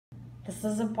This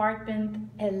is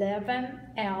apartment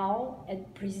 11L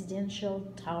at Presidential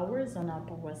Towers on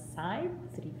Upper West Side,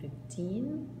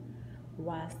 315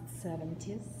 West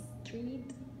 70th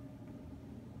Street.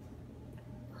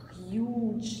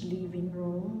 Huge living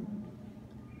room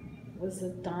with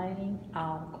a dining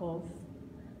alcove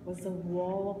with a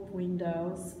wall of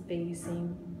windows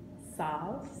facing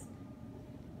south.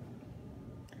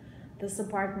 This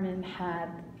apartment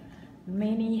had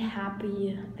many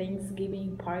happy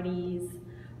Thanksgiving parties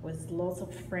with lots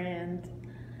of friends.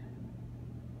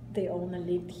 The owner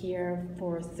lived here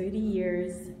for 30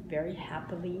 years very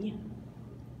happily.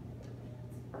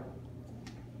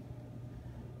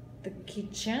 The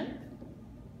kitchen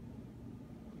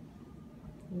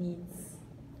needs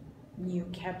new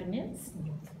cabinets,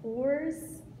 new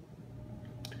floors.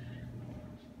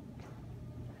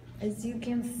 As you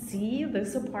can see,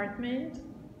 this apartment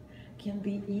can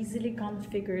be easily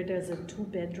configured as a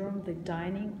 2-bedroom. The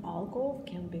dining alcove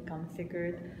can be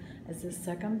configured as a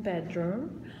 2nd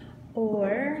bedroom,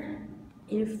 or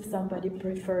if somebody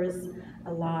prefers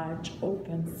a large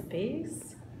open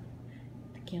space,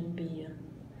 it can be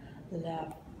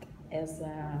left as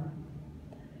a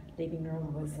living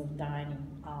room with a dining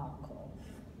alcove.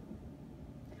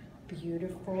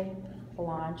 Beautiful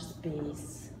large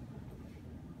space.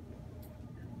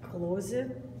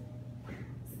 Closet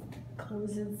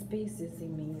space is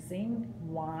amazing.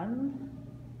 1,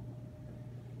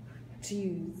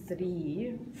 2,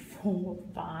 3, 4,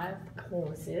 5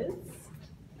 closets.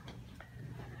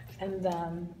 And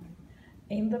then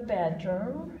in the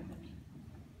bedroom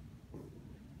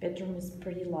is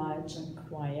pretty large and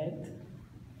quiet.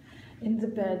 In the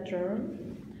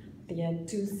bedroom there are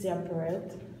 2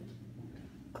 separate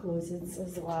closets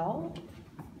as well.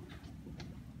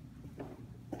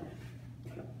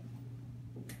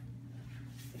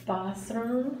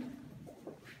 Bathroom,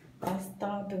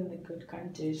 bathtub in the good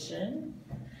condition.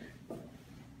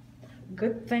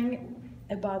 Good thing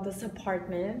about this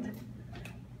apartment,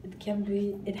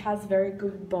 it has very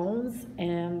good bones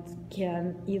and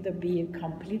can either be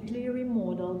completely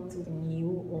remodeled to the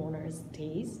new owner's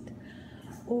taste,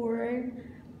 or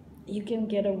you can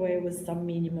get away with some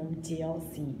minimum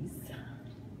TLCs.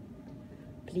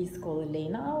 Please call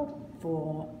Elena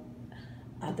for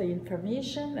other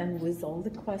information and with all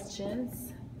the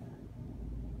questions.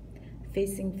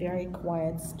 Facing very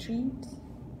quiet street,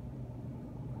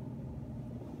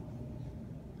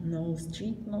 no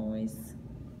street noise,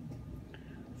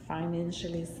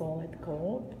 financially solid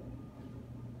code.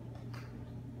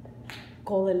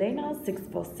 Call Elena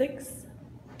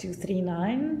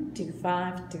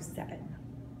 646-239-2527.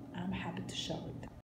 I'm happy to show it.